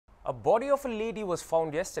A body of a lady was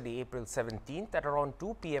found yesterday, April 17th, at around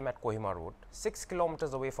 2 p.m. at Kohima Road, 6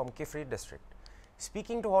 kilometers away from Kiphire district.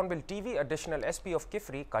 Speaking to Hornbill TV, additional SP of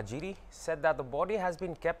Kiphire, Kajiri, said that the body has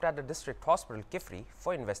been kept at the district hospital, Kiphire,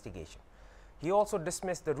 for investigation. He also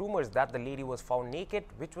dismissed the rumors that the lady was found naked,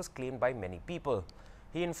 which was claimed by many people.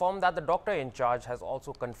 He informed that the doctor in charge has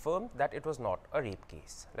also confirmed that it was not a rape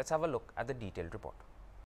case. Let's have a look at the detailed report.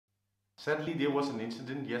 Sadly, there was an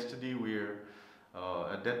incident yesterday where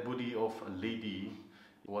a dead body of a lady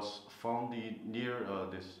was found near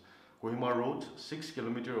this Kohima Road, 6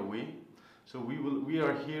 kilometers away. So we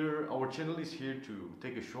are here, our channel is here to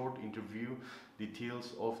take a short interview,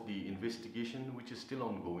 details of the investigation which is still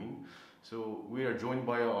ongoing. So we are joined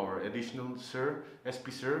by our additional Sir,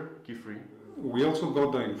 SP Sir, Kiphire. We also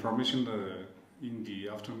got the information in the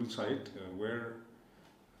afternoon side where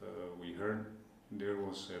we heard there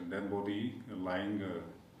was a dead body lying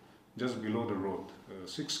just below the road,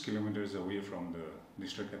 6 kilometers away from the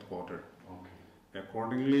district headquarters. Okay.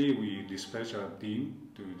 Accordingly, we dispatched our team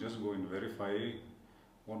to just go and verify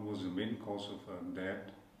what was the main cause of death.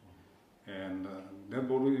 And that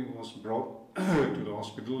body was brought to the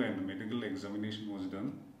hospital and the medical examination was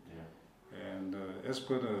done. Yeah. And as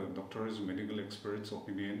per the doctor's medical expert's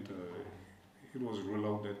opinion, it was ruled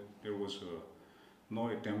out that there was no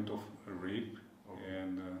attempt of a rape. Okay.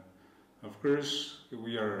 And of course,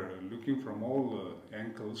 we are looking from all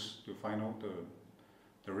angles to find out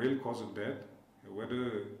the real cause of death,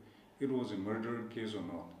 whether it was a murder case or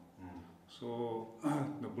not. Mm. So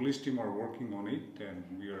the police team are working on it, and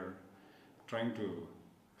we are trying to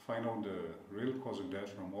find out the real cause of death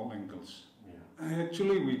from all angles. Yeah.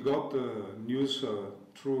 Actually, we got the news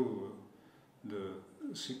through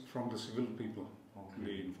from the civil people. Okay.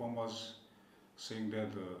 They informed us saying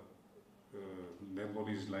that dead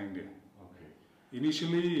body is lying there. Okay.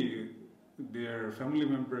 Initially, their family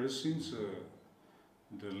members, since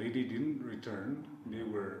the lady didn't return, they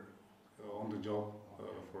were on the job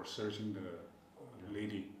for searching the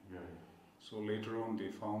lady. Yeah. So later on, they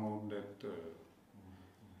found out that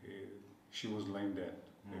she was lying dead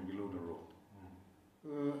below the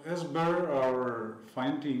road. As per our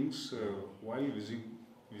findings while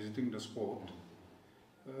visiting the spot,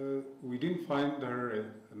 we didn't find her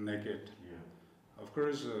naked. Yeah. Of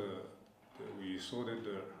course, we saw that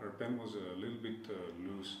her pant was a little bit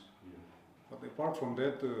loose. Yeah. But apart from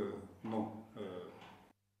that, no.